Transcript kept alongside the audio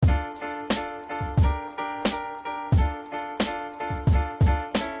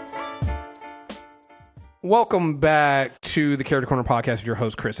Welcome back to the Character Corner podcast with your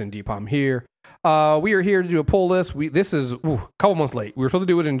host Chris and Deepam here. We are here to do a poll list. This is a couple months late. We were supposed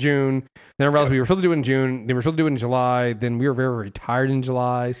to do it in June. Then I realized we were supposed to do it in June. Then we were supposed to do it in July. Then we were very, very tired in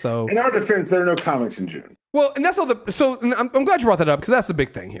July. So, in our defense, there are no comics in June. Well, and that's all the. So I'm glad you brought that up because that's the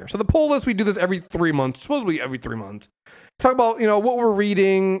big thing here. So the poll list, we do this every 3 months, supposedly every 3 months. Talk about what we're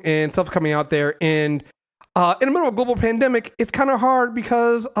reading and stuff coming out there. And in the middle of a global pandemic, it's kind of hard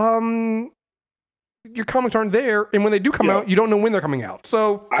because your comics aren't there, and when they do come out, you don't know when they're coming out.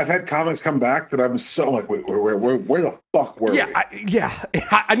 So I've had comics come back that I'm so like, wait, where the fuck were we? I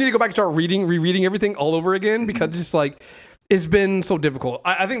need to go back and start rereading everything all over again because just like it's been so difficult.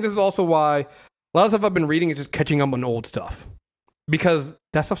 I think this is also why a lot of stuff I've been reading is just catching up on old stuff because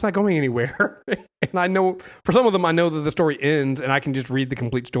that stuff's not going anywhere. And I know for some of them, I know that the story ends, and I can just read the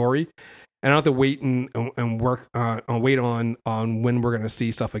complete story, and I don't have to wait and work wait on when we're gonna see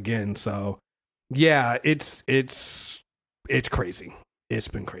stuff again. So. Yeah, it's crazy. It's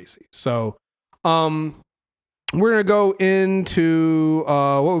been crazy. So, we're gonna go into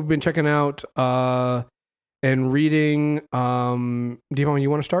what we've been checking out and reading. Devon, you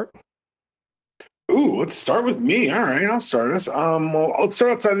want to start? Ooh, let's start with me. All right, I'll start us. Well, let's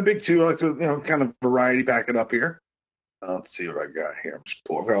start outside the big two. I like to, kind of variety back it up here. Let's see what I got here. I'm just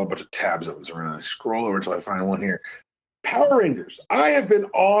pulling. I've got a bunch of tabs on this. We're gonna scroll over until I find one here. Power Rangers. I have been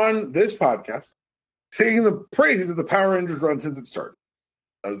on this podcast singing the praises of the Power Rangers run since it started.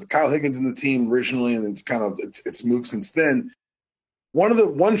 It was Kyle Higgins and the team originally, and it's moved since then. One of the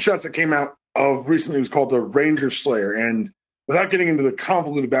one-shots that came out of recently was called the Ranger Slayer, and without getting into the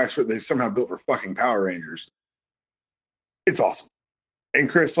convoluted backstory they've somehow built for fucking Power Rangers, it's awesome. And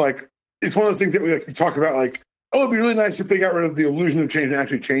Chris, it's one of those things that we talk about, oh, it'd be really nice if they got rid of the illusion of change and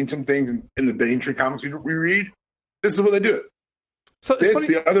actually change some things in the mainstream comics we read. This is what they do it. So it's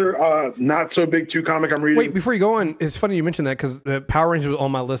the other not so big two comic I'm reading. Wait, before you go on, it's funny you mentioned that because the Power Rangers was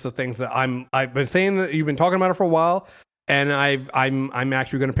on my list of things that I've been saying that you've been talking about it for a while, and I'm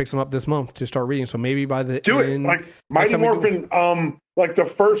actually going to pick some up this month to start reading. So maybe by the end, Mighty Morphin,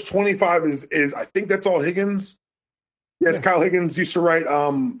 the first 25 is I think that's all Higgins. Yeah, it's Kyle Higgins used to write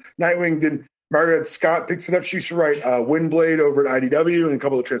Nightwing. Then Margaret Scott picks it up. She used to write Windblade over at IDW and a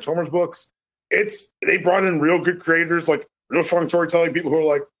couple of Transformers books. They brought in real good creators real strong storytelling, people who are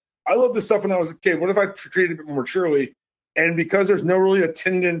like, I love this stuff when I was a kid. What if I treated it a bit more maturely? And because there's no really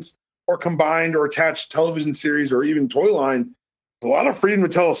attendant or combined or attached television series or even toy line, a lot of freedom to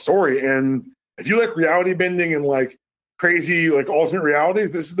tell a story. And if you like reality bending and crazy alternate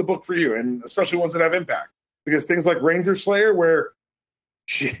realities, this is the book for you. And especially ones that have impact. Because things like Ranger Slayer, where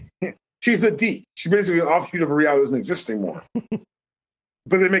she's a D. She's basically an offshoot of a reality that doesn't exist anymore.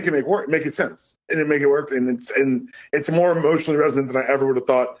 But they make it sense, and it make it work, and it's more emotionally resonant than I ever would have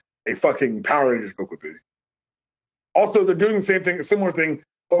thought a fucking Power Rangers book would be. Also, they're doing the same thing, a similar thing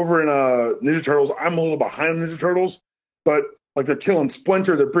over in Ninja Turtles. I'm a little behind Ninja Turtles, but they're killing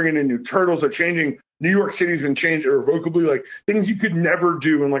Splinter, they're bringing in new Turtles, they're changing. New York City's been changed irrevocably, things you could never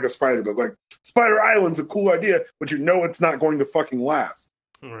do in a Spider book. Spider Island's a cool idea, but it's not going to fucking last.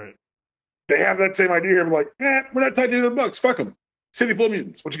 All right. They have that same idea here. I'm we're not tied to the books. Fuck them. City full of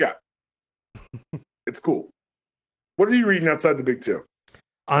mutants. What you got? It's cool. What are you reading outside the big two?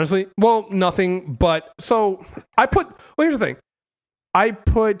 Honestly, well, nothing. But so here's the thing. I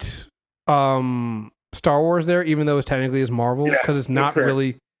put Star Wars there, even though it's technically is Marvel, because it's not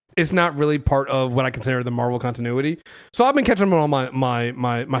really part of what I consider the Marvel continuity. So I've been catching up on all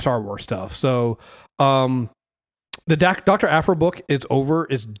my Star Wars stuff. So the Dr. Aphra book is over.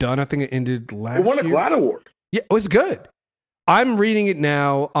 It's done. I think it ended last year. It won a GLAAD award. Yeah, it was good. I'm reading it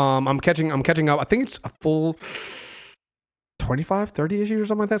now. I'm catching up. I think it's a full 25, 30 issues or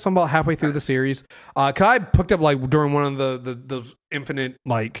something like that. So I'm about halfway through the series. Cause I picked up during one of those infinite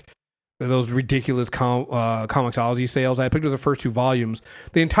those ridiculous comiXology sales. I picked up the first 2 volumes.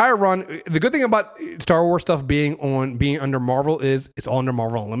 The entire run. The good thing about Star Wars stuff being under Marvel is it's all under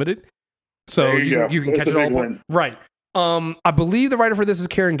Marvel Unlimited. So you can catch it all. Right. I believe the writer for this is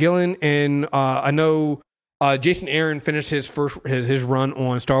Kieran Gillen, and I know. Jason Aaron finished his run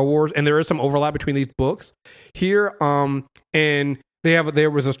on Star Wars, and there is some overlap between these books here. And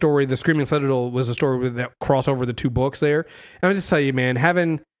there was a story. The Screaming Citadel was a story that crossed over the 2 books there. And I just tell you, man,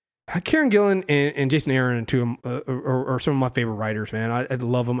 having Kieran Gillen and Jason Aaron are some of my favorite writers, man. I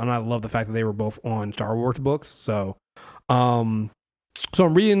love them, and I love the fact that they were both on Star Wars books. So, So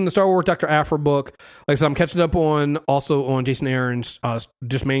I'm reading the Star Wars Dr. Aphra book. Like I said, I'm catching up on Jason Aaron's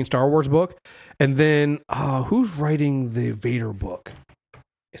just main Star Wars book. And then who's writing the Vader book?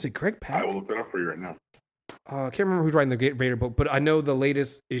 Is it Greg Pak? I will look that up for you right now. I can't remember who's writing the Vader book, but I know the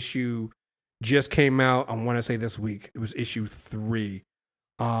latest issue just came out. I want to say this week. It was issue 3.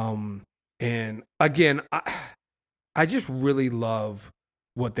 And again, I just really love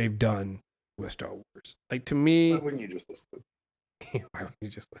what they've done with Star Wars. Like, to me, Why wouldn't you just list it? why would you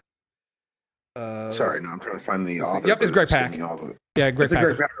just? Sorry, no, I'm trying to find the author. Yep, it's Greg Pak. Yeah, Greg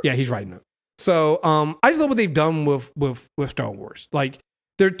Pak. Yeah, he's writing it. So, I just love what they've done with Star Wars. Like,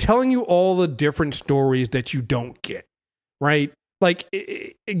 they're telling you all the different stories that you don't get, right? Like,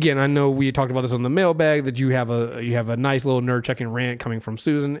 again, I know we talked about this on the mailbag, that you have a nice little nerd checking rant coming from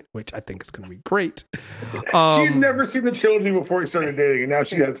Susan, which I think is going to be great. She had never seen the trilogy before he started dating, and now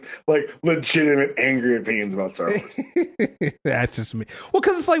she has like legitimate angry opinions about Star Wars. That's just me. Well,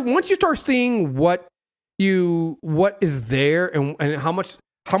 because it's like, once you start seeing what is there and how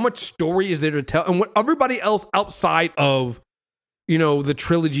much story is there to tell, and what everybody else outside of, the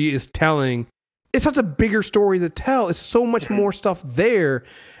trilogy is telling, it's such a bigger story to tell. It's so much more stuff there.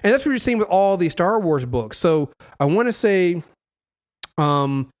 And that's what you're seeing with all these Star Wars books. So I want to say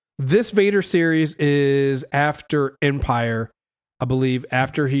this Vader series is after Empire, I believe,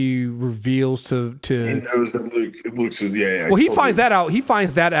 after he reveals to He knows that Luke's is, yeah. Well, he finds that out. He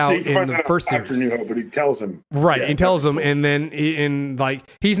finds that out in the first series. After New Hope, but he tells him. Right, yeah, he tells him, and then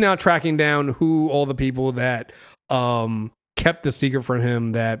he's now tracking down who all the people that kept the secret from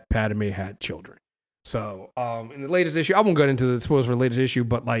him that Padme had children. So, in the latest issue, I won't go into the spoilers for the latest issue,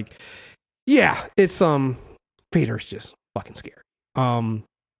 but like, yeah, it's Vader's just fucking scary.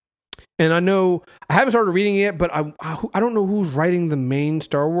 And I know I haven't started reading it yet, but I don't know who's writing the main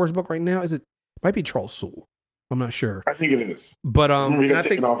Star Wars book right now. It might be Charles Soule. I'm not sure. I think it is. But and I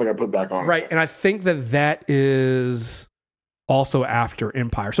think off, I got put back on. Right, and I think that is also after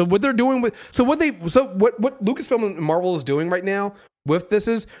Empire. So what they're doing what Lucasfilm and Marvel is doing right now with this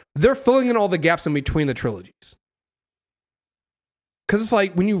is they're filling in all the gaps in between the trilogies. Because it's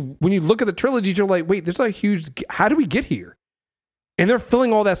like when you look at the trilogies, you're like, wait, there's a huge. How do we get here? And they're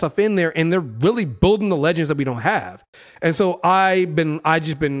filling all that stuff in there, and they're really building the legends that we don't have. And so I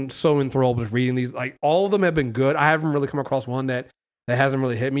just been so enthralled with reading these. Like, all of them have been good. I haven't really come across one that hasn't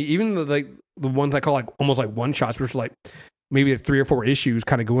really hit me. Even the ones I call like almost like one shots, which are like maybe 3 or 4 issues,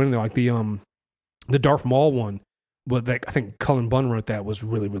 kind of go in there, like the Darth Maul one. But I think Cullen Bunn wrote that, was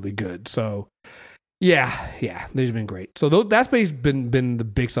really, really good. So yeah, they've been great. So that's been the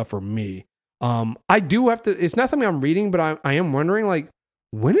big stuff for me. I do have to. It's not something I'm reading, but I am wondering, like,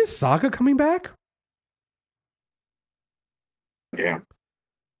 when is Saga coming back? Yeah,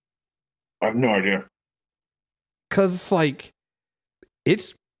 I have no idea. Because like,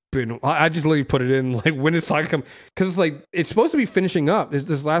 it's been. I just literally put it in like, when is Saga come? Because it's like, it's supposed to be finishing up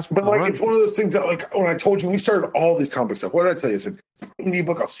this last. But like, run. it's one of those things that, like, when I told you when we started all these comic stuff, what did I tell you? I said, indie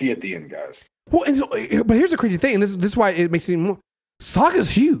book, I'll see you at the end, guys. Well, and so, but here's the crazy thing, and this is why it makes it even more.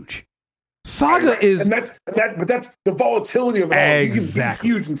 Saga's huge. Saga is, but that's the volatility of it all. Exactly.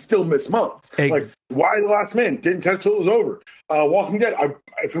 You can be huge and still miss months. Like, why The Last Man didn't touch till it was over. Walking Dead,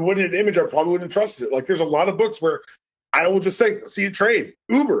 if it wasn't an Image, I probably wouldn't have trusted it. Like, there's a lot of books where I will just say, see a trade.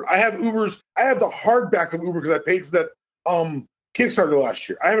 Uber, I have the hardback of Uber because I paid for that Kickstarter last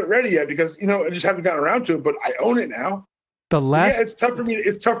year. I haven't read it yet because I just haven't gotten around to it, but I own it now. It's tough for me.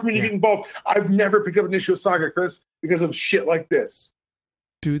 It's tough for me to get involved. I've never picked up an issue of Saga, Chris, because of shit like this.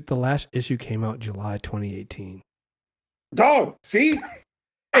 Dude, the last issue came out July 2018. Dog, see?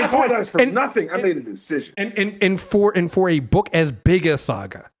 I apologize for nothing. I made a decision. And for a book as big as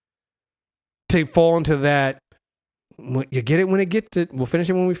Saga to fall into that, you get it when it gets it. We'll finish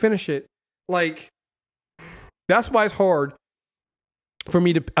it when we finish it. Like, that's why it's hard for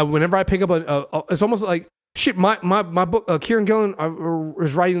me to. Whenever I pick up it's almost like shit. My book, Kieran Gillen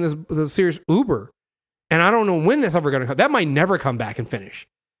is writing the series Uber, and I don't know when that's ever going to come. That might never come back and finish.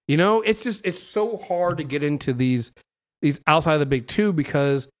 It's so hard to get into these outside of the big two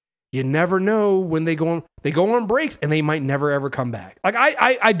because you never know when they go on breaks and they might never ever come back. Like,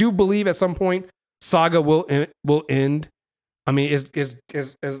 I do believe at some point Saga will end. I mean, it's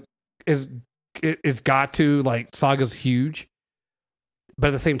got to, like, Saga's huge, but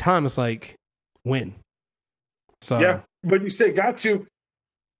at the same time, it's like, when? So yeah, but you say got to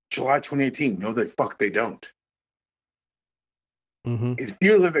July 2018. No, the fuck they don't. Mm-hmm. It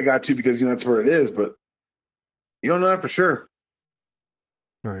feels like they got to because that's where it is, but you don't know that for sure.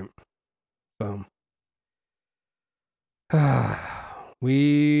 Right. So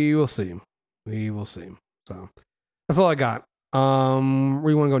we will see. We will see. So that's all I got. Where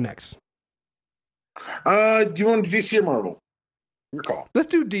you want to go next? Do you want to do DC or Marvel? Your call. Let's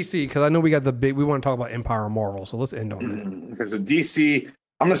do DC because I know we got we want to talk about Empire and Marvel, so let's end on that. Okay, so DC,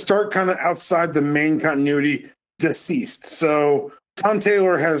 I'm going to start kind of outside the main continuity, Deceased. So Tom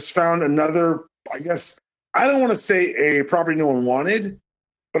Taylor has found another, I guess, I don't want to say a property no one wanted,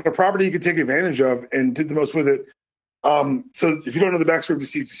 but a property he could take advantage of and did the most with it. So if you don't know the backstory of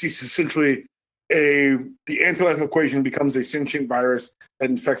Deceased is essentially the anti-life equation becomes a sentient virus that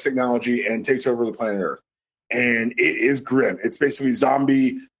infects technology and takes over the planet Earth. And it is grim. It's basically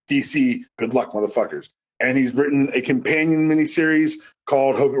zombie DC, good luck, motherfuckers. And he's written a companion miniseries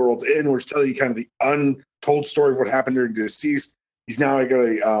called Hope It World's End, which tells you kind of the untold story of what happened during Deceased. He's now got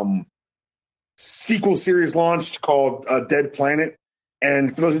a sequel series launched called Dead Planet.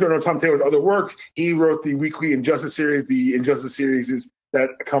 And for those who don't know Tom Taylor's other works, he wrote the weekly Injustice series. The Injustice series is that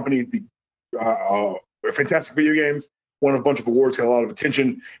accompanied the Fantastic Video Games, won a bunch of awards, got a lot of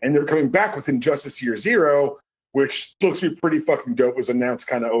attention, and they're coming back with Injustice Year Zero, which looks to be pretty fucking dope. It was announced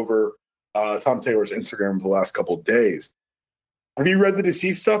kind of over Tom Taylor's Instagram for the last couple of days. Have you read the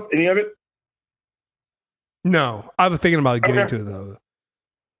Deceased stuff? Any of it? No, I was thinking about getting to it though.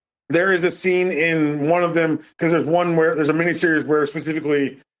 There is a scene in one of them because there's one where there's a miniseries where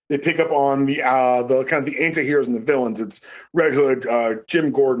specifically they pick up on the kind of the anti-heroes and the villains. It's Red Hood,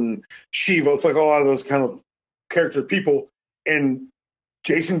 Jim Gordon, Shiva. It's like a lot of those kind of character people. And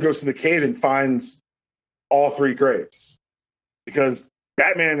Jason goes to the cave and finds all three graves because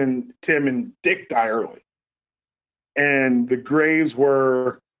Batman and Tim and Dick die early. And the graves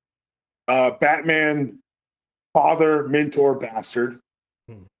were Batman, father, mentor, bastard.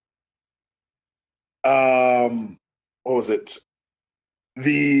 What was it?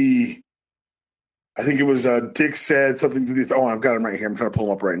 I think it was Dick said something to the. Oh, I've got him right here. I'm trying to pull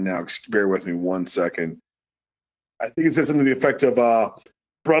him up right now. Just bear with me 1 second. I think it said something to the effect of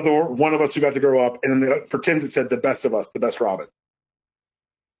brother, one of us who got to grow up, and then for Tim it said the best of us, the best Robin.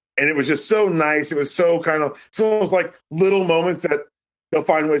 And it was just so nice. It was so kind of it's almost like little moments that they'll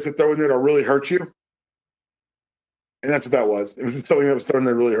find ways to throw in there to really hurt you. And that's what that was. It was something that was thrown in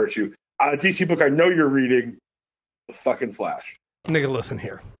there to really hurt you. A DC book I know you're reading, The fucking Flash. Nigga, listen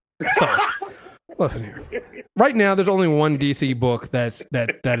here. Sorry. Listen here. Right now, there's only one DC book that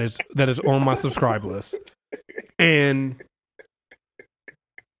is on my subscribe list, and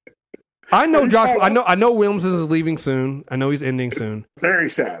I know Josh. I know Williamson is leaving soon. I know he's ending soon. Very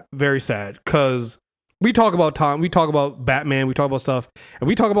sad. Very sad because we talk about Tom. We talk about Batman. We talk about stuff, and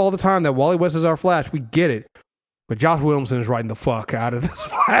we talk about all the time that Wally West is our Flash. We get it. But Josh Williamson is writing the fuck out of this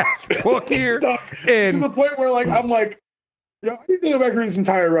Flash book here. And to the point where I'm like, I need to go back and read this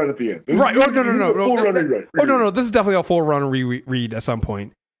entire run at the end. Right. Oh, no. This is definitely a full run reread at some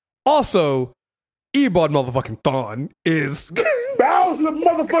point. Also, Eobard motherfucking Thawne is... Bow's the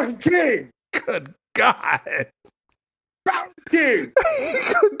motherfucking king! Good God. Bow's the king!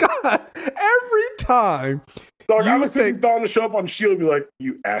 Good God. Every time... Dog, I was expecting Thawne to show up on S.H.I.E.L.D. and be like,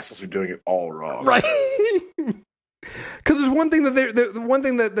 you assholes are doing it all wrong. Right. Because there's one thing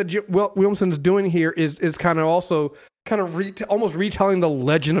that Williamson's doing here is kind of also almost retelling the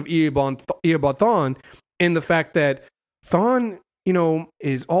legend of Eobard Thawne in the fact that Thawne,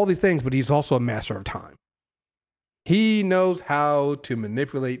 is all these things, but he's also a master of time. He knows how to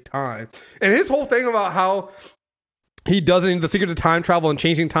manipulate time. And his whole thing about how he doesn't, the secret of time travel and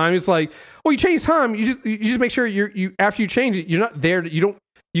changing time is like, well, you change time, you just make sure you after you change it, you're not there, you don't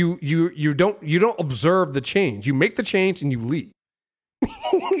observe the change. You make the change and you leave.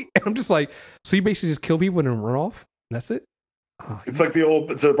 And I'm just like, so you basically just kill people and then run off? And that's it? It's like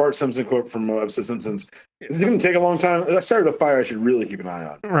it's a Bart Simpson quote from episode Simpsons. It's going to take a long time. If I started a fire, I should really keep an eye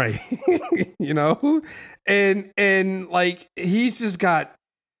on. Right. And like, he's just got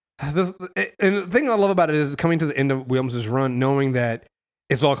this. And the thing I love about it is coming to the end of Williams' run, knowing that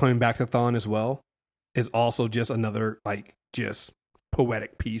it's all coming back to Thawne as well, is also just another, just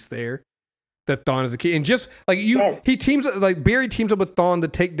poetic piece there. That Thawne is a key, and just like he teams Barry teams up with Thawne to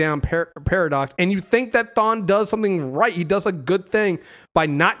take down Paradox, and you think that Thawne does something right. He does a good thing by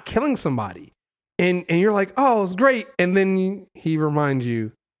not killing somebody, and you're like, oh, it's great, and then he reminds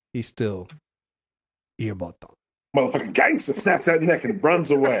you he's still Eobard Thawne. Motherfucking gangster snaps that neck and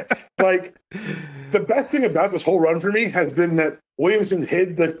runs away. Like, the best thing about this whole run for me has been that Williamson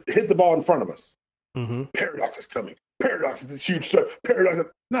hit the ball in front of us. Mm-hmm. Paradox is coming. Paradox is this huge stuff. Paradox.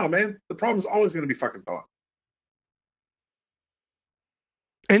 No, man, the problem's always going to be fucking Thawne.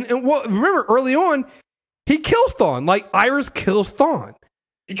 And well, remember early on, he kills Thawne. Like Iris kills Thawne.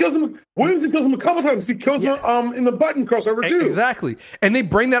 He kills him. Williamson kills him a couple times. He kills him in the button crossover too. Exactly. And they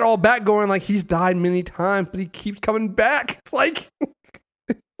bring that all back, going like he's died many times, but he keeps coming back. It's like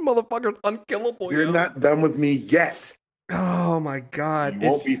motherfucker's unkillable. You're not done with me yet. Oh my God. You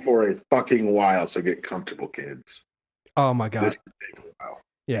won't be for a fucking while. So get comfortable, kids. Oh my God. This could take a while.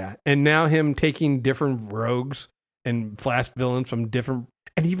 Yeah. And now him taking different rogues and Flash villains from different,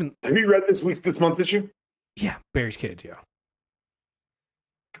 and even Have you read this month's issue? yeah, Barry's Kids, yeah.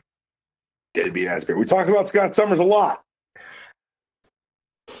 Deadbeat ass Barry. We talk about Scott Summers a lot.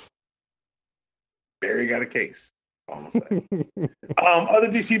 Barry got a case. Almost. Other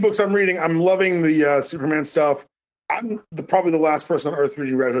DC books I'm reading. I'm loving the Superman stuff. I'm probably the last person on Earth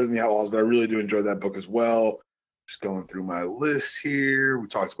reading Red Hood and the Outlaws, but I really do enjoy that book as well. Just going through my list here. We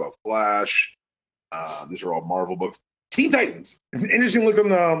talked about Flash. These are all Marvel books. Teen Titans. Interesting look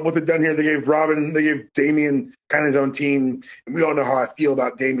on what they've done here. They gave Damian kind of his own team. And we all know how I feel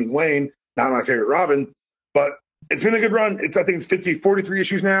about Damian Wayne. Not my favorite Robin, but it's been a good run. I think it's 43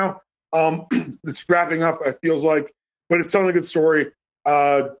 issues now. It's wrapping up, it feels like, but it's telling a good story.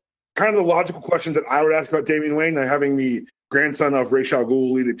 Kind of the logical questions that I would ask about Damian Wayne, having the grandson of Ra's al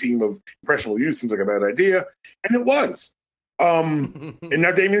Ghul lead a team of impressionable youth seems like a bad idea. And it was. And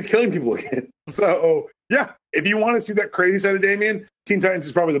now Damian's killing people again. So, yeah, if you want to see that crazy side of Damian, Teen Titans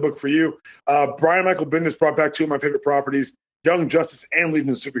is probably the book for you. Brian Michael Bendis brought back two of my favorite properties, Young Justice and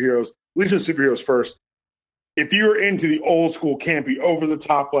Legion of Superheroes. Legion of Superheroes first. If you're into the old school, campy, over the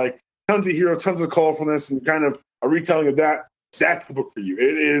top, like tons of heroes, tons of colorfulness, and kind of a retelling of that, that's the book for you.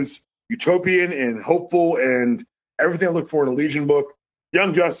 It is utopian and hopeful and everything I look for in a Legion book.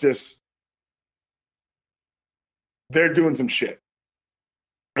 Young Justice, they're doing some shit.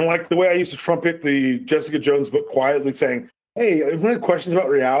 And like the way I used to trumpet the Jessica Jones book quietly saying, hey, if you have questions about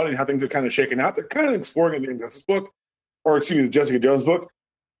reality and how things are kind of shaken out, they're kind of exploring in the Young Justice book, or excuse me, the Jessica Jones book.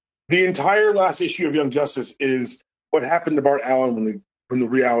 The entire last issue of Young Justice is what happened to Bart Allen when the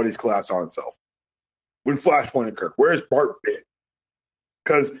realities collapsed on itself. When Flashpoint occurred. Where's Bart been?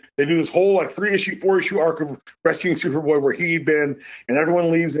 Because they do this whole like 4-issue arc of rescuing Superboy where he'd been, and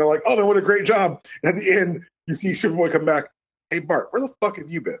everyone leaves and they're like, oh man, what a great job. And at the end, you see Superboy come back. Hey Bart, where the fuck have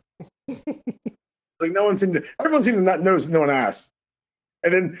you been? Like everyone seemed to not notice, no one asked.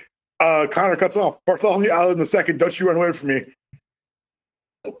 And then Connor cuts off. Bartholomew Island II, don't you run away from me.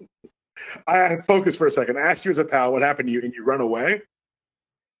 I had focus for a second. I asked you as a pal what happened to you, and you run away.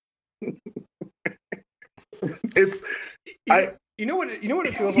 You know what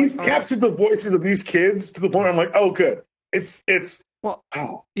it feels he's like. He's captured the voices of these kids to the point I'm like, oh, good. It's well.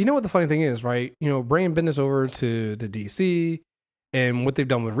 You know what the funny thing is, right? You know, bringing business over to DC and what they've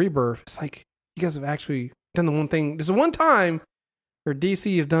done with Rebirth. It's like you guys have actually done the one thing. This is one time where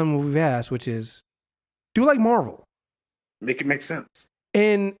DC has done what we've asked, which is do like Marvel, make it make sense.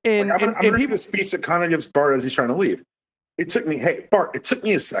 And I'm gonna read the speech that Connor gives Bart as he's trying to leave. It took me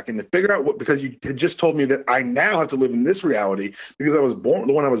a second to figure out because you had just told me that I now have to live in this reality because the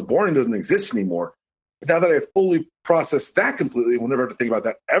one I was born in doesn't exist anymore. But now that I fully processed that completely, we'll never have to think about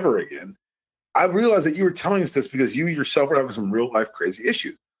that ever again. I realized that you were telling us this because you yourself were having some real life crazy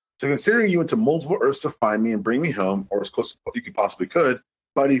issues. So considering you went to multiple Earths to find me and bring me home, or as close as you could possibly could,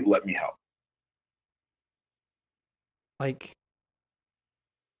 buddy, let me help. Like,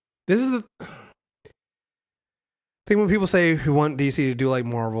 this is the thing when people say we want DC to do like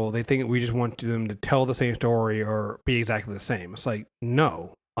Marvel, they think we just want them to tell the same story or be exactly the same. It's like,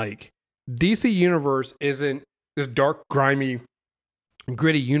 no. Like, DC Universe isn't this dark, grimy,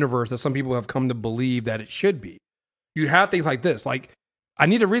 gritty universe that some people have come to believe that it should be. You have things like this. Like, I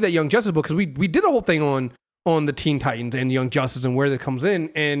need to read that Young Justice book because we did a whole thing on the Teen Titans and Young Justice and where that comes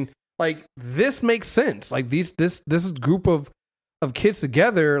in, and like this makes sense. Like this group of kids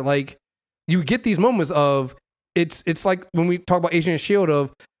together, like you get these moments of it's like when we talk about Agent of S.H.I.E.L.D.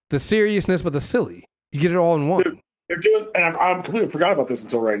 of the seriousness but the silly. You get it all in one. They're doing, and I completely forgot about this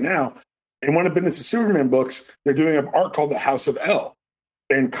until right now. In one of Bendis' Superman books, they're doing an arc called The House of L.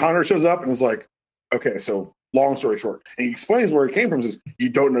 And Connor shows up and is like, okay, so long story short. And he explains where he came from. He says, you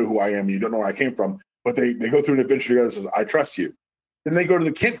don't know who I am. You don't know where I came from. But they go through an adventure together and says, I trust you. Then they go to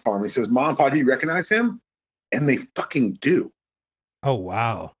the Kent farm. He says, Mom, Pa, do you recognize him? And they fucking do. Oh,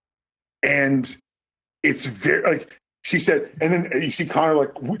 wow. And it's very, like, she said, and then you see Connor,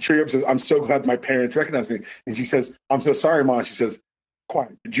 like, cheer you up, says, I'm so glad my parents recognize me. And she says, I'm so sorry, Mom. She says,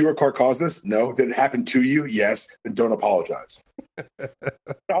 quiet. Did you or Clark cause this? No. Did it happen to you? Yes. Then don't apologize. I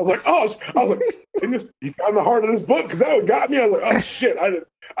was like, you found the heart of this book because that one got me. I was like, oh shit,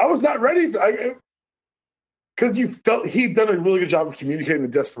 I was not ready because you felt he'd done a really good job of communicating the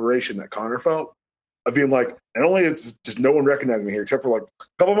desperation that Connor felt of being like, and only it's just no one recognizing me here except for like a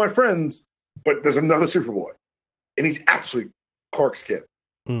couple of my friends, but there's another Superboy, and he's actually Clark's kid,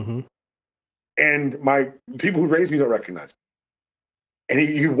 and my people who raised me don't recognize me. And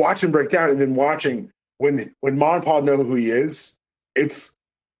you watch him break down, and then watching when Mom and Pa know who he is, it's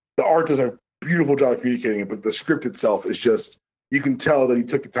the art does a beautiful job of communicating it, but the script itself is just you can tell that he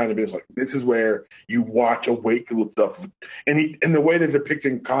took the time to be like, this is where you watch a weight stuff. And the way they're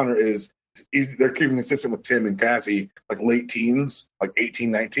depicting Connor is they're keeping consistent with Tim and Cassie, like late teens, like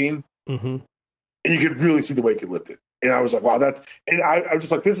 18, 19. Mm-hmm. And you could really see the weight get lifted. And I was like, wow, I was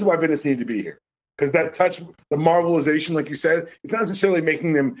just like, this is why Venice needed to be here. Because that touch, the marvelization, like you said, it's not necessarily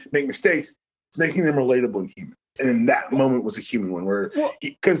making them make mistakes. It's making them relatable and human. And in that moment was a human one where,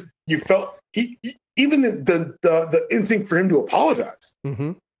 because you felt even the instinct for him to apologize.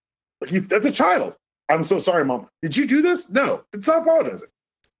 Mm-hmm. Like that's a child. I'm so sorry, Mom. Did you do this? No, it's not apologizing.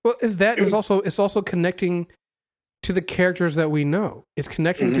 Well, it's also connecting to the characters that we know. It's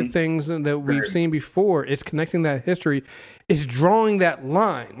connecting to things that we've seen before. It's connecting that history. It's drawing that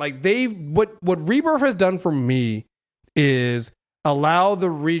line. Like what Rebirth has done for me is allow the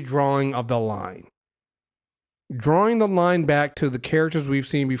redrawing of the line. Drawing the line back to the characters we've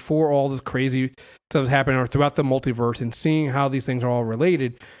seen before all this crazy stuff is happening or throughout the multiverse and seeing how these things are all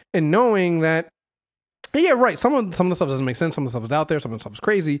related and knowing that, yeah, right, some of the stuff doesn't make sense, some of the stuff is out there, some of the stuff is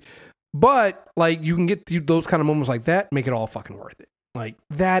crazy, but like you can get those kind of moments like that, make it all fucking worth it. Like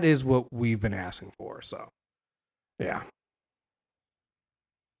that is what we've been asking for. So, yeah.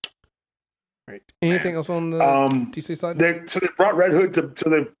 Right. Anything else on the DC side? So they brought Red Hood to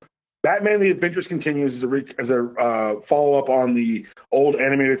the Batman: The Adventures Continues as a follow up on the old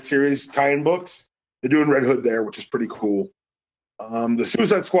animated series tie-in books. They're doing Red Hood there, which is pretty cool. The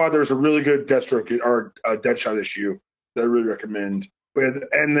Suicide Squad, there's a really good Deathstroke or Deadshot issue that I really recommend.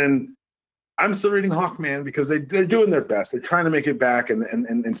 And then I'm still reading Hawkman because they're doing their best. They're trying to make it back and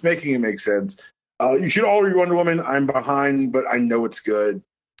it's making it make sense. You should all read Wonder Woman. I'm behind, but I know it's good.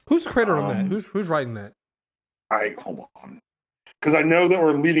 Who's the creator on that? Who's writing that? Hold on, because I know that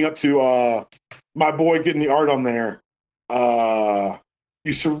we're leading up to my boy getting the art on there.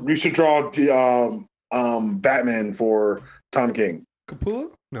 You should draw the Batman for Tom King.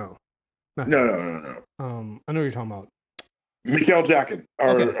 Capullo? No. No. I know what you're talking about. Mikael Jackson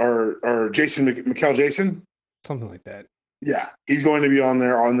or Jason Mikael Jason, something like that. Yeah, he's going to be on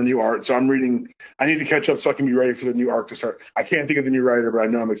there on the new art. So I'm reading. I need to catch up so I can be ready for the new arc to start. I can't think of the new writer, but I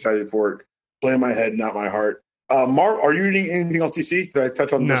know I'm excited for it. Play in my head, not my heart. Mark, are you reading anything else DC? Did I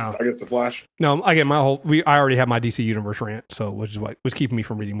touch on this? I guess the Flash. No, again, I already have my DC Universe rant, so which is what was keeping me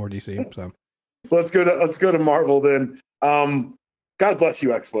from reading more DC. So let's go to Marvel then. God bless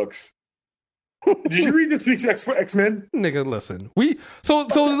you, X books. Did you read this week's X-Men? Nigga, listen. So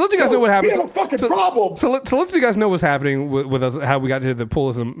let you guys know what happened. We have a fucking problem. So let you guys know what's happening with us, how we got to the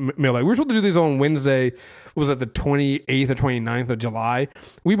pull this mailbag. We were supposed to do these on Wednesday. Was it the 28th or 29th of July?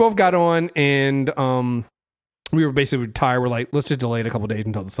 We both got on and we were basically tired. We're like, let's just delay it a couple days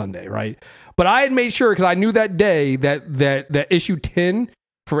until the Sunday, right? But I had made sure because I knew that day that issue 10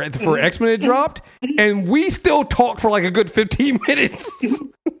 for X-Men had dropped, and we still talked for like a good 15 minutes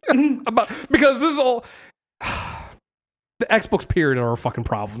because this is all the X books period are a fucking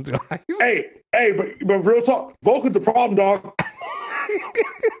problem, guys. Hey, but real talk, Vulcan's a problem, dog.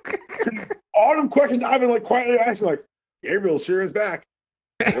 All them questions I've been like quietly asking, like Gabriel's here is back.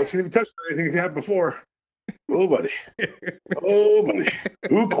 Don't seem to be touched on anything that happened before. Oh, buddy.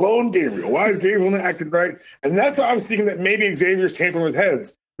 Who cloned Gabriel? Why is Gabriel not acting right? And that's why I was thinking that maybe Xavier's tampering with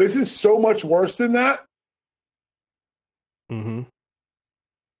heads. This is so much worse than that. Mm-hmm.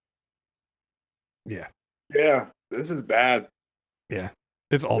 Yeah. Yeah. This is bad. Yeah.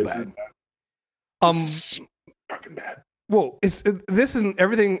 It's all bad. It's fucking bad. Well, this and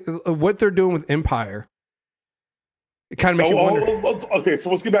everything. What they're doing with Empire. It kind of makes you wonder. Okay, so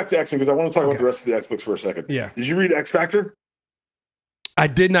let's get back to X-Men because I want to talk about the rest of the X books for a second. Yeah. Did you read X Factor? I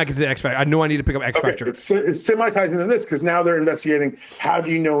did not get to X Factor. I know I need to pick up X Factor. It's semi-ties into this because now they're investigating how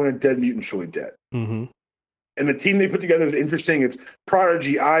do you know when a dead mutant truly dead. Mm-hmm. And the team they put together is interesting. It's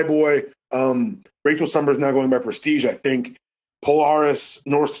Prodigy, iBoy, Rachel Summers now going by Prestige, I think, Polaris,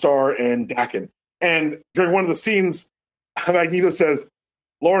 North Star, and Daken. And during one of the scenes, Magneto says,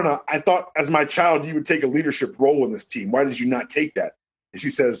 Lorna, I thought as my child you would take a leadership role in this team. Why did you not take that? And she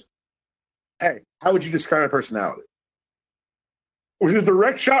says, hey, how would you describe my personality? Which is a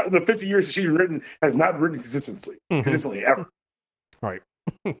direct shot in the 50 years that she's been written, has not been written consistently ever. Right.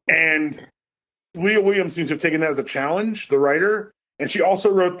 And Leah Williams seems to have taken that as a challenge, the writer. And she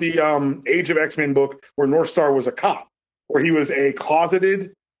also wrote the Age of X-Men book where North Star was a cop, where he was a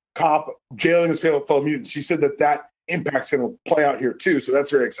closeted cop jailing his fellow mutants. She said that impact's going to play out here too, so that's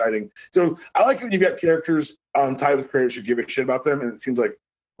very exciting. So I like when you've got characters tied with creators who give a shit about them, and it seems like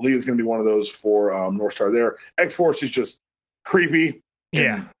Leah's going to be one of those for North Star there. X-Force is just creepy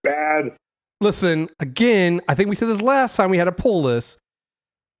and bad. Listen, again, I think we said this last time we had a pull list.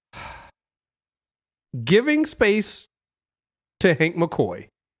 Giving space to Hank McCoy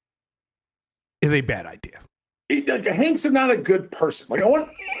is a bad idea. Hank's not a good person. Like I want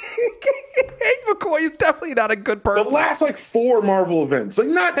Hank McCoy is definitely not a good person. the last like 4 Marvel events, like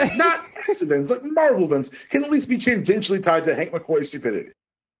not X events, like Marvel events, can at least be tangentially tied to Hank McCoy's stupidity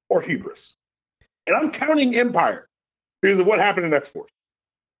or hubris. And I'm counting Empire because of what happened in X-Force.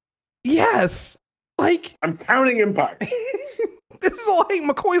 Yes. Like I'm counting Empire. this is all Hank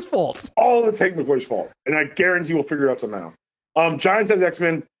McCoy's fault. All of it's Hank McCoy's fault. And I guarantee we'll figure it out somehow. Giant Size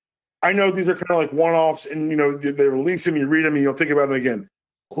X-Men. I know these are kind of like one-offs, and you know they release them, you read them, and you'll think about them again.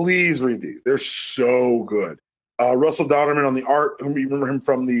 Please read these; they're so good. Russell Dodderman on the art, whom you remember him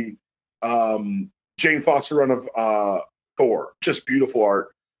from the Jane Foster run of Thor, just beautiful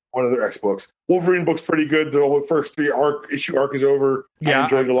art. One of their X books. Wolverine book's pretty good. The first 3 issue arc is over. Yeah, I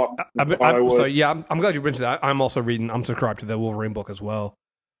enjoyed it a lot. So yeah, I'm glad you mentioned that. I'm also reading. I'm subscribed to the Wolverine book as well.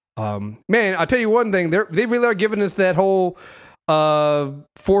 Man, I'll tell you one thing. They really are giving us that whole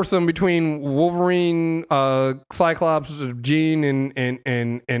foursome between Wolverine, Cyclops, Jean, and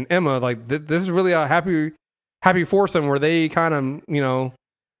Emma. Like this is really a happy foursome where they kind of And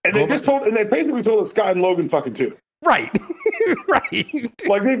they basically told us Scott and Logan fucking too. Right, right.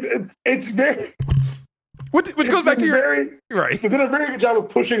 Like it's very. Which goes back to your right. They did a very good job of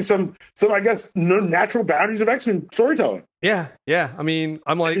pushing some I guess natural boundaries of X-Men storytelling. Yeah. I mean,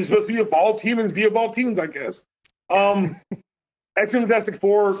 I'm like you're supposed to be evolved humans, I guess. X-Men Fantastic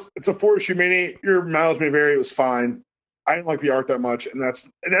Four, it's a 4-issue mini. Your mileage may vary. It was fine. I didn't like the art that much, and that's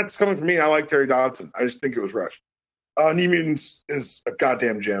coming from me. I like Terry Dodson. I just think it was rushed. New Mutants is a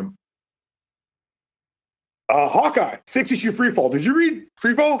goddamn gem. Hawkeye, 6-issue Freefall. Did you read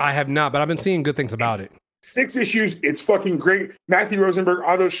Freefall? I have not, but I've been seeing good things about it. 6 issues. It's fucking great. Matthew Rosenberg,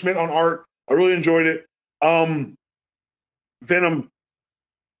 Otto Schmidt on art. I really enjoyed it. Venom.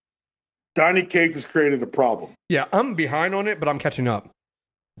 Donny Cates has created a problem. Yeah, I'm behind on it, but I'm catching up.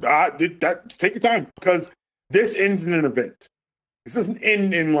 Take your time, because this ends in an event. This doesn't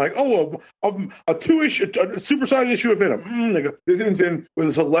end in like, a 2-issue, a supersized issue of Venom. This ends in with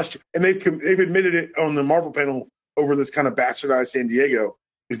a celestial, and they've admitted it on the Marvel panel over this kind of bastardized San Diego,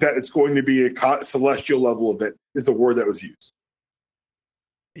 is that it's going to be a celestial level event, is the word that was used.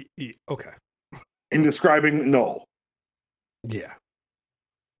 Okay. In describing Null. Yeah.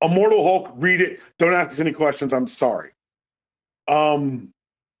 Immortal Hulk, read it. Don't ask us any questions. I'm sorry. Because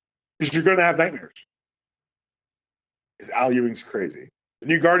you're going to have nightmares. Because Al Ewing's crazy. The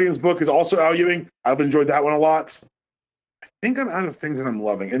new Guardians book is also Al Ewing. I've enjoyed that one a lot. I think I'm out of things that I'm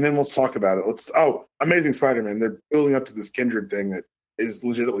loving. And then let's talk about it. Amazing Spider-Man. They're building up to this Kindred thing that is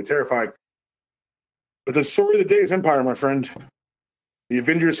legitimately terrifying. But the story of the day is Empire, my friend. The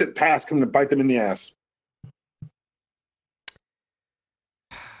Avengers hit past, coming to bite them in the ass.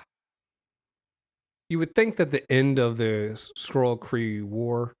 You would think that the end of the Skrull-Kree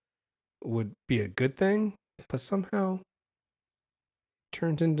war would be a good thing, but somehow it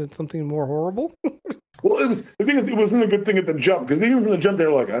turned into something more horrible. Well, it wasn't a good thing at the jump, because even from the jump, they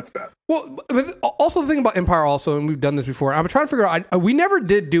were like, that's bad. Well, but also the thing about Empire also, and we've done this before, I'm trying to figure out, we never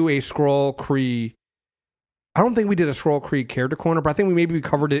did do a Skrull-Kree, I don't think we did a Skrull-Kree character corner, but I think we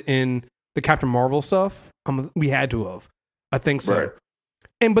covered it in the Captain Marvel stuff. We had to have. I think so. Right.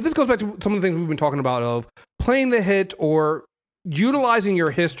 But this goes back to some of the things we've been talking about of playing the hit or utilizing your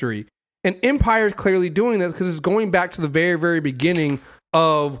history. And Empire is clearly doing this because it's going back to the very, very beginning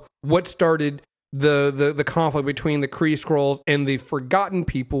of what started the conflict between the Kree Skrulls and the forgotten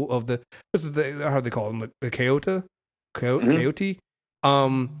people of how do they call them? The Coyote? Coyote?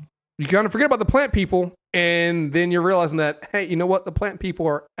 You kind of forget about the plant people, and then you're realizing that, hey, you know what? The plant people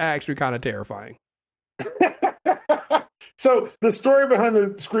are actually kind of terrifying. So the story behind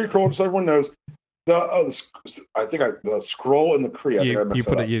the Skrull, just so everyone knows, the Skrull and the Kree.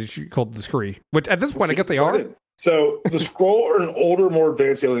 You called the Kree, which at this point I guess they are. So the Skrull are an older, more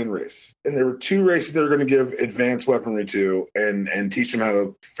advanced alien race, and there were 2 races they were going to give advanced weaponry to and teach them how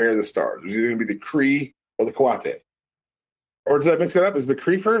to fare the stars. It was either going to be the Kree or the Coate. Or did I mix it up? Is the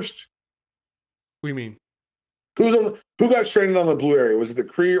Kree first? What do you mean? Who got stranded on the blue area? Was it the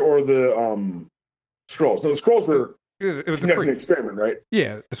Kree or the Skrulls? No, the Skrulls were. It was the experiment, right?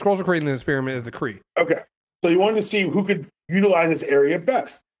 Yeah, the Skrulls are creating the experiment as the Kree. Okay, so you wanted to see who could utilize this area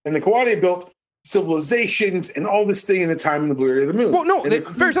best, and the Coate built civilizations and all this thing in the time in the blue area of the moon. Well, no,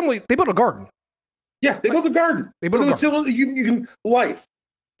 very simply, they built a garden. Yeah, they built a garden. They built a garden. You can life,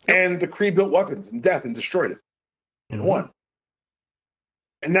 and the Kree built weapons and death and destroyed it in one.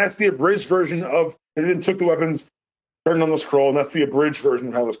 And that's the abridged version of. And then took the weapons, turned on the Skrull, and that's the abridged version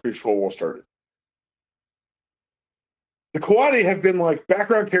of how the Kree Skrull War started. the Kawadi have been like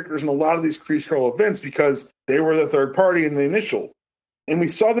background characters in a lot of these Kree Skrull events because they were the third party in the initial. And we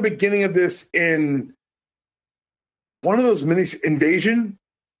saw the beginning of this in one of those mini Invasion.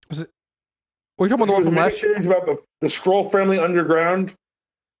 Was it? Were you talking about the one from last series about the Skrull family underground?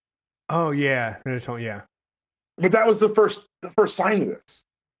 Oh yeah, yeah. But that was the first sign of this.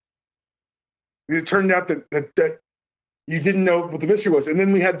 It turned out that you didn't know what the mystery was, and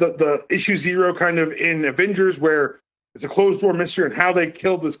then we had the issue 0 kind of in Avengers where it's a closed door mystery on how they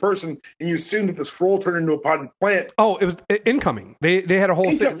killed this person, and you assume that the Skrull turned into a potted plant. Oh, it was Incoming. They had a whole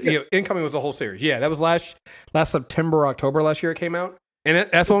Incoming, series. Yeah, Incoming was a whole series. Yeah, that was last September, October last year. It came out, and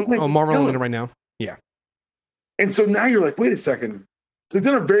that's on Marvel Unlimited right now. Yeah, and so now you're like, wait a second. So they've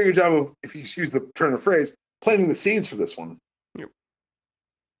done a very good job of, if you use the turn of phrase, planting the seeds for this one. Yep.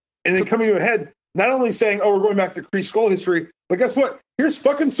 And then coming ahead, not only saying, "Oh, we're going back to Kree Skrull history," but guess what? Here's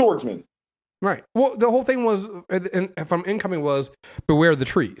fucking swordsman. right. Well, the whole thing was from Incoming was beware the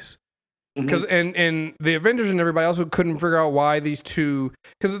trees. Because and the Avengers and everybody else couldn't figure out why these two,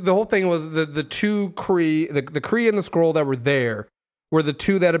 because the whole thing was the two Kree, the Kree and the Skrull that were there were the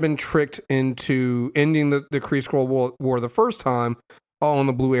two that had been tricked into ending the Kree Skrull war the first time on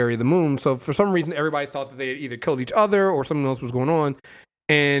the blue area of the moon. So for some reason, everybody thought that they had either killed each other or something else was going on.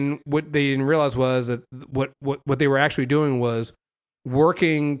 And what they didn't realize was that what they were actually doing was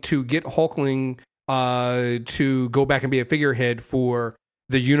working to get Hulkling to go back and be a figurehead for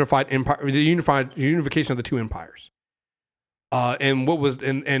the unified empire, the unification of the two empires. And what was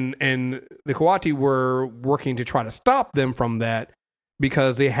and the Kawati were working to try to stop them from that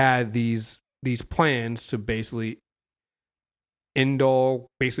because they had these plans to basically end all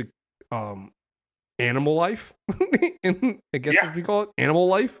basic animal life, I guess if you call it animal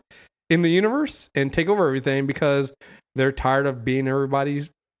life in the universe, and take over everything because they're tired of being everybody's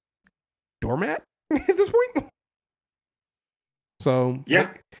doormat at this point. So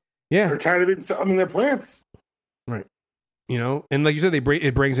yeah, they're tired of it. I mean, they're plants, right? You know, and like you said,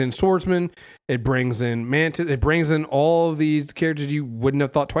 it brings in swordsman, it brings in mantis, it brings in all of these characters you wouldn't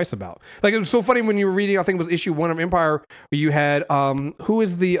have thought twice about. Like it was so funny when you were reading, I think it was issue 1 of Empire, where you had who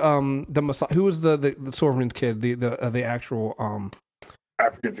is the who was the swordsman's kid, the actual I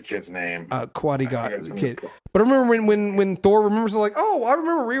forget the kid's name. Kawati got kid. But I remember when Thor remembers, like, oh, I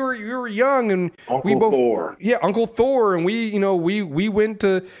remember we were young and we both Thor. Yeah, Uncle Thor, and we went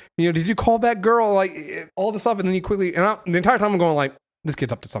to, did you call that girl, like all this stuff, and then you quickly, and the entire time I'm going like, this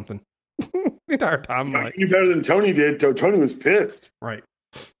kid's up to something. The entire time, like, you better than Tony did. Tony was pissed. Right.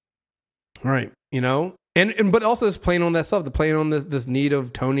 And but also it's playing on that stuff, the playing on this need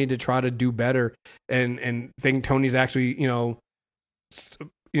of Tony to try to do better and think Tony's actually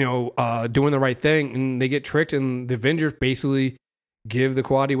doing the right thing, and they get tricked, and the Avengers basically give the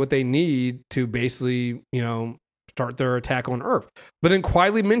Kawati what they need to basically, start their attack on Earth. But then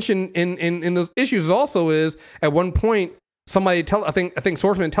quietly mentioned in those issues also is at one point somebody I think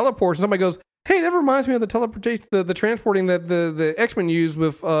Swordsman teleports, and somebody goes, "Hey, that reminds me of the teleportation, the transporting that the X-Men used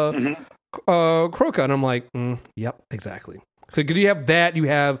with Kroka," and I'm like, yep, exactly. So because you have that, you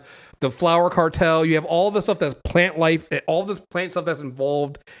have the flower cartel, you have all the stuff that's plant life, all this plant stuff that's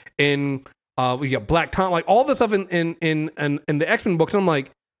involved in. We got Black Tom, like all this stuff in the X-Men books. And I'm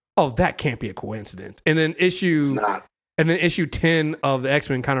like, oh, that can't be a coincidence. And then issue 10 of the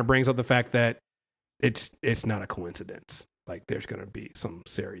X-Men kind of brings up the fact that it's not a coincidence. Like there's going to be some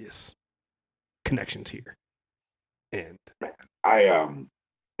serious connections here. And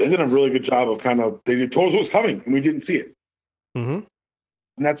they did a really good job of they told us what was coming and we didn't see it. Mm-hmm.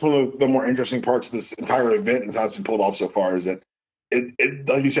 And that's one of the more interesting parts of this entire event and how it's been pulled off so far is that it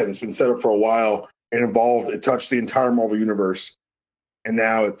like you said, it's been set up for a while. It touched the entire Marvel universe, and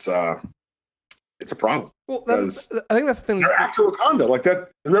now it's a problem. Well, I think that's the thing. They're after Wakanda, like that.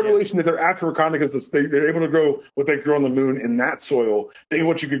 The revelation that they're after Wakanda because they're able to grow what they grow on the moon in that soil. Think of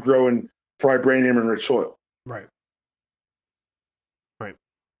what you could grow in vibranium and rich soil. Right.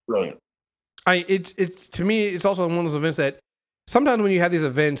 Brilliant. It's to me, it's also one of those events that sometimes when you have these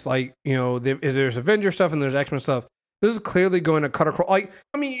events, like there's Avenger stuff and there's X-Men stuff. This is clearly going to cut across. Like,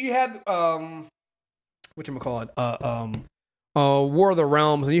 I mean, you had War of the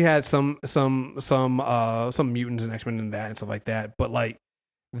Realms, and you had some mutants and X-Men and that and stuff like that. But like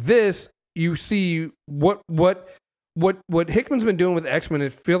this, you see what Hickman's been doing with X-Men.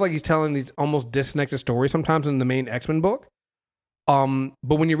 It feels like he's telling these almost disconnected stories sometimes in the main X-Men book.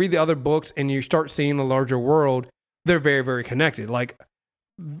 But when you read the other books and you start seeing the larger world, they're very, very connected. Like,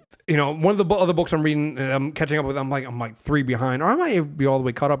 one of the other books I'm reading, I'm catching up with, I'm like 3 behind, or I might be all the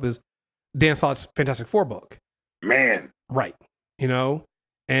way caught up, is Dan Slott's Fantastic Four book. Man. Right.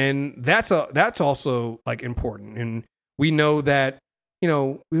 And that's also like important. And we know that, we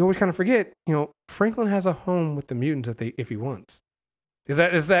always kind of forget, Franklin has a home with the mutants if he wants. It's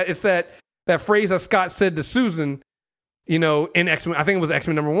that phrase that Scott said to Susan, in X-Men, I think it was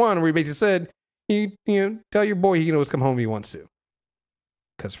X-Men #1, where he basically said, tell your boy he can always come home if he wants to.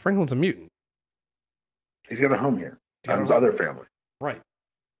 Because Franklin's a mutant. He's got a home here. And his other family. Right.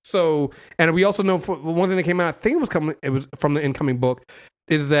 So, and we also know one thing that came out, I think it was from the incoming book,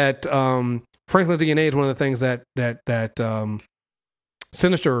 is that Franklin's DNA is one of the things that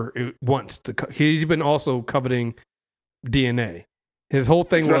Sinister wants to. He's been also coveting DNA. His whole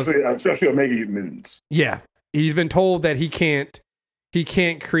thing especially Omega mutants. Yeah, he's been told that he can't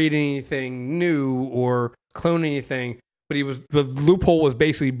create anything new or clone anything. But the loophole was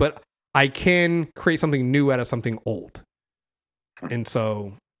basically, but I can create something new out of something old. And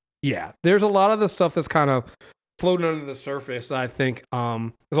so, yeah, there's a lot of the stuff that's kind of floating under the surface that I think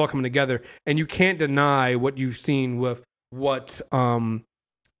is all coming together. And you can't deny what you've seen with what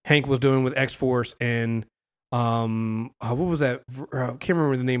Hank was doing with X-Force and what was that? I can't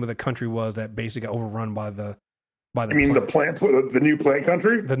remember the name of the country was that basically got overrun by the. I mean, the new plant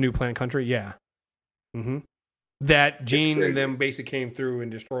country? The new plant country, yeah. Mm-hmm. That Jean and them basically came through and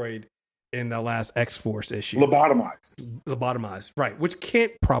destroyed in the last X-Force issue. Lobotomized, right. Which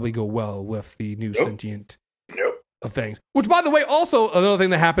can't probably go well with the new sentient of things. Which, by the way, also another thing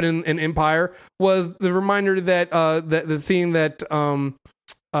that happened in Empire was the reminder that the scene that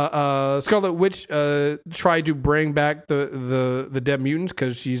Scarlet Witch tried to bring back the dead mutants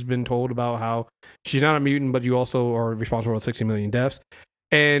because she's been told about how she's not a mutant, but you also are responsible for 60 million deaths.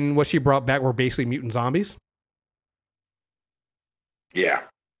 And what she brought back were basically mutant zombies. Yeah.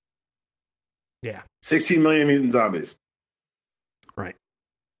 Yeah. 16 million mutant zombies. Right.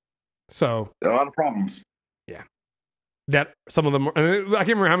 So. A lot of problems. Yeah. That some of them, I can't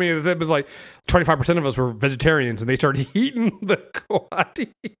remember how many of this, it was like 25% of us were vegetarians and they started eating the quad.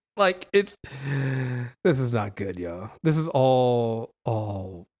 Like, this is not good, yo. This is all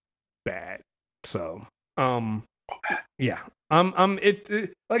bad. So, yeah.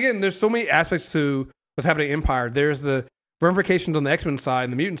 Again, there's so many aspects to what's happening in Empire. There's the ramifications on the X-Men side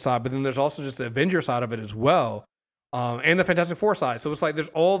and the mutant side, but then there's also just the Avenger side of it as well, and the Fantastic Four side. So it's like there's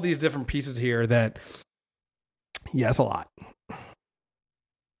all these different pieces here that, it's a lot.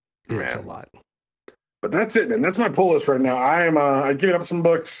 It's a lot. But that's it, man. That's my pull list right now. I'm giving up some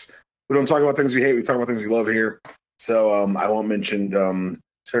books. We don't talk about things we hate. We talk about things we love here. So I won't mention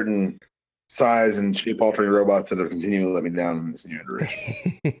certain size and shape altering robots that have continued to let me down in this new direction.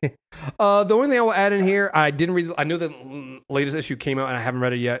 The only thing I will add in here, I didn't read. I know the latest issue came out and I haven't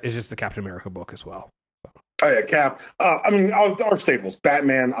read it yet. Is just the Captain America book as well. Oh yeah, Cap. I mean, our staples.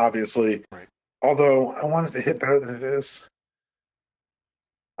 Batman, obviously. Right. Although I want it to hit better than it is.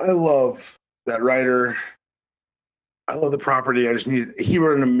 I love that writer. I love the property. He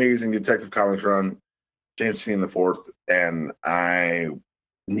wrote an amazing Detective Comics run, James Tynion IV, and I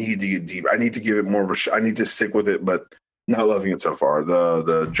need to get deep. I need to give it more of a I need to stick with it, but not loving it so far.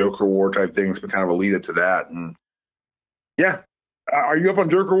 The Joker War type thing has been kind of a lead up to that. And yeah. Are you up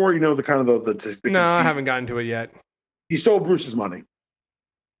on Joker War? You know, the kind of the no, I haven't gotten to it yet. He stole Bruce's money.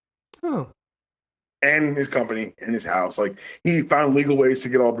 Oh. And his company and his house. Like, he found legal ways to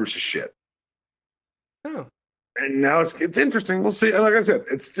get all Bruce's shit. Oh. And now it's interesting. We'll see. Like I said,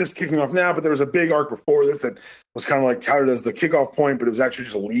 it's just kicking off now, but there was a big arc before this that was kind of like touted as the kickoff point, but it was actually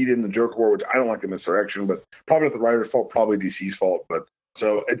just a lead in the Joker War, which I don't like the misdirection, but probably not the writer's fault, probably DC's fault. But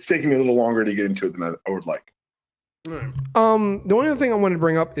so it's taking me a little longer to get into it than I would like. The only other thing I wanted to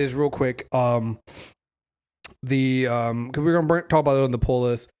bring up is real quick, because we're gonna talk about it on the pull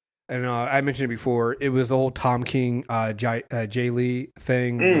list, and I mentioned it before. It was the whole Tom King, Jay Lee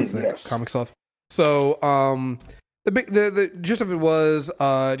thing with the comic stuff. So, the gist of it was,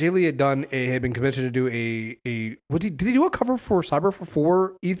 Jay Lee had been commissioned to do did he do a cover for Cyber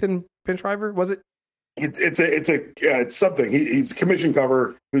for Ethan Pinschreiber? Was it? It's something. He's commissioned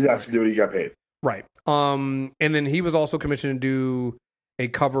cover. He was asked to do it. He got paid. Right. And then he was also commissioned to do a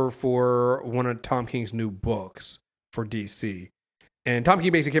cover for one of Tom King's new books for DC. And Tom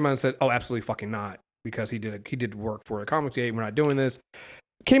King basically came out and said, "Oh, absolutely fucking not," because he did work for a comic day. We're not doing this.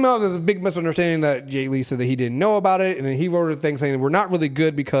 Came out as a big misunderstanding that Jay Lee said that he didn't know about it, and then he wrote a thing saying we're not really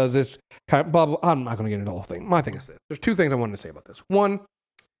good because this kind of blah, blah. I'm not going to get into the whole thing. My thing is this: there's two things I wanted to say about this. One,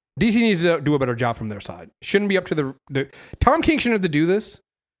 DC needs to do a better job from their side. Shouldn't be up to the Tom King shouldn't have to do this.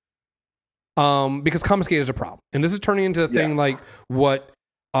 Because Comicsgate is a problem, and this is turning into a thing like what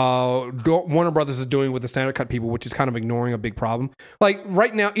Warner Brothers is doing with the standard cut people, which is kind of ignoring a big problem. Like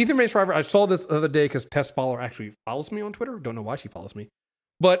right now, Ethan Van Sciver, I saw this the other day because Tess Fowler actually follows me on Twitter. Don't know why she follows me,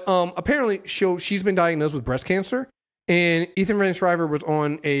 but apparently she's been diagnosed with breast cancer, And Ethan Van Shriver was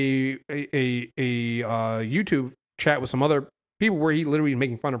on a YouTube chat with some other people where he literally was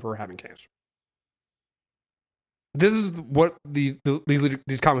making fun of her having cancer. This is what these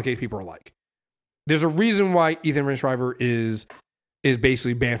comic case people are like. There's a reason why Ethan Van Shriver is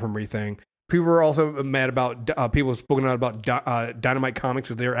basically banned from everything. People are also mad about people have spoken out about Dynamite Comics,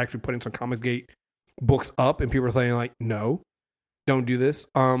 because they're actually putting some Comicsgate books up, and people are saying like, no, don't do this.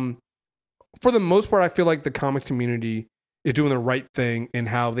 For the most part, I feel like the comics community is doing the right thing in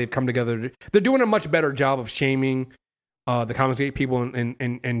how they've come together. They're doing a much better job of shaming the Comicsgate people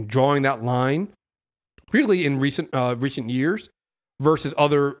and drawing that line, really in recent years, versus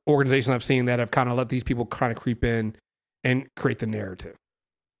other organizations I've seen that have kind of let these people kind of creep in and create the narrative.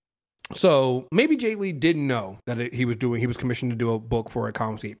 So maybe Jay Lee didn't know that he was commissioned to do a book for a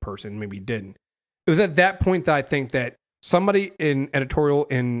Comicsgate person. Maybe he didn't. It was at that point that I think that somebody in editorial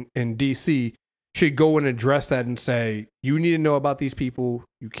in DC should go and address that and say, you need to know about these people.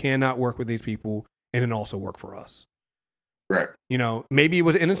 You cannot work with these people and then also work for us. Right. You know, maybe he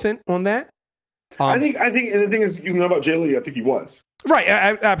was innocent on that. I think, and the thing is, you know about Jay Lee, I think he was. Right.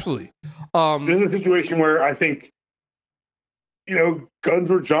 Absolutely. This is a situation where I think, you know, guns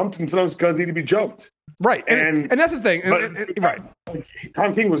were jumped, and sometimes guns need to be jumped. Right. And that's the thing. Right.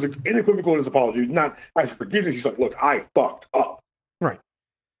 Tom King was unequivocal in his apology. Not, I forgiveness. He's like, look, I fucked up. Right.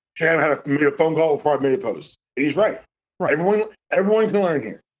 Shannon made a phone call before I made a post. And he's right. Right. Everyone can learn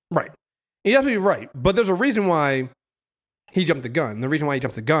here. Right. He's absolutely right. But there's a reason why he jumped the gun. The reason why he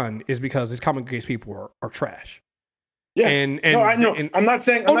jumped the gun is because these comic case people are trash. Yeah. And no, I know. I'm not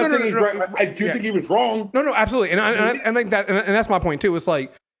saying he's right. I do think he was wrong. No, absolutely. And I think that, and that's my point too. It's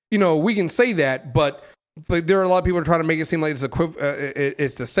like, you know, we can say that, but there are a lot of people who are trying to make it seem like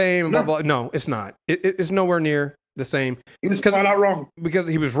it's the same. Blah, blah. No, it's not. It's nowhere near the same. He was flat out wrong. Because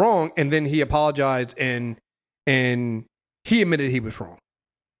he was wrong, and then he apologized and he admitted he was wrong.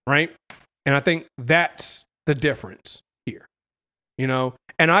 Right? And I think that's the difference here. You know?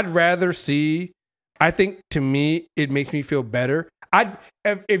 And I'd rather see, I think to me, it makes me feel better.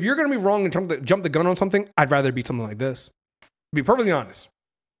 If you're going to be wrong and jump the gun on something, I'd rather it be something like this. To be perfectly honest.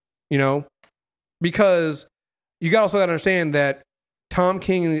 You know? Because you also got to understand that Tom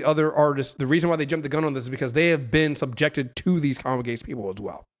King and the other artists, the reason why they jumped the gun on this is because they have been subjected to these comic case people as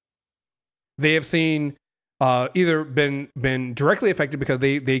well. They have seen either been directly affected because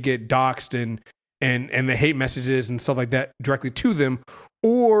they get doxxed and the hate messages and stuff like that directly to them,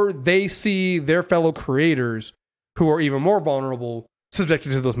 or they see their fellow creators who are even more vulnerable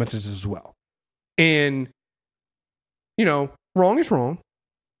subjected to those messages as well. And, you know, wrong is wrong,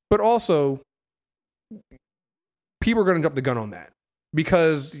 but also people are going to jump the gun on that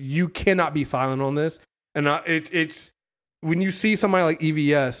because you cannot be silent on this. And it's when you see somebody like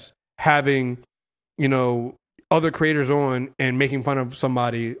EVS having, you know, other creators on and making fun of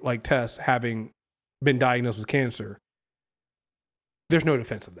somebody like Tess having been diagnosed with cancer, there's no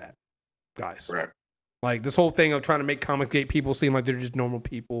defense of that, guys. Right. Like this whole thing of trying to make Comicsgate people seem like they're just normal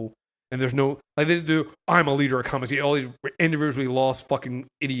people, and there's no, like they do, I'm a leader of Comicsgate, all these individually lost fucking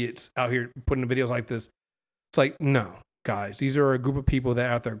idiots out here putting videos like this. It's like, no, guys, these are a group of people that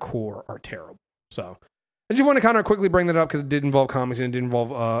at their core are terrible. So I just want to kind of quickly bring that up because it did involve comics and it did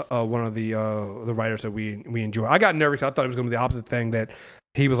involve one of the writers that we enjoy. I got nervous. I thought it was going to be the opposite thing, that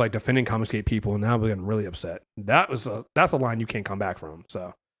he was like defending Comicsgate people, and now we're getting really upset. That's a line you can't come back from.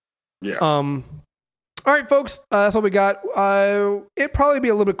 So yeah. All right, folks, that's all we got. It'd probably be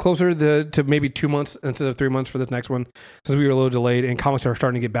a little bit closer to maybe 2 months instead of 3 months for this next one, since we were a little delayed and comics are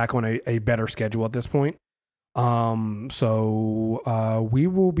starting to get back on a better schedule at this point. So we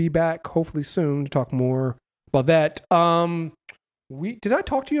will be back hopefully soon to talk more about that. Did I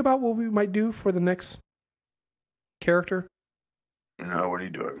talk to you about what we might do for the next character? No, what are you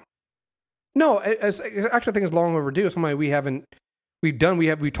doing? No, actually I think it's long overdue. Somebody we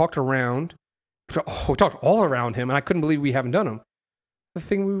talked around. We talked all around him, and I couldn't believe we haven't done him. The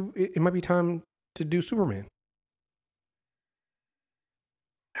thing, it might be time to do Superman.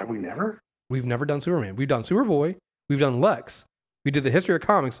 Have we never? We've never done Superman. We've done Superboy. We've done Lex. We did the history of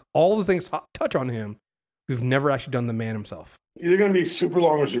comics. All the things touch on him. We've never actually done the man himself. Either going to be super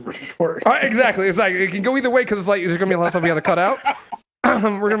long or super short. Exactly. It's like, it can go either way because it's like, there's going to be a lot of stuff we have to cut out. We're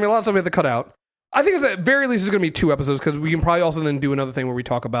going to be a lot of stuff we have to cut out. I think it's at very least it's going to be 2 episodes because we can probably also then do another thing where we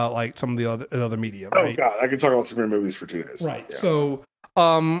talk about like some of the other media. Right? Oh God, I can talk about Superman movies for 2 days. Right. Yeah. So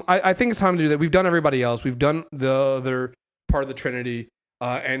I think it's time to do that. We've done everybody else. We've done the other part of the Trinity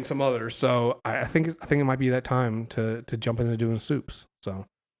and some others. So I think it might be that time to jump into doing Supes. So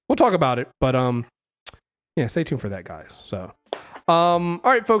we'll talk about it. But yeah, stay tuned for that, guys. So all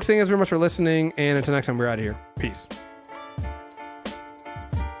right, folks. Thank you guys very much for listening. And until next time, we're out of here. Peace.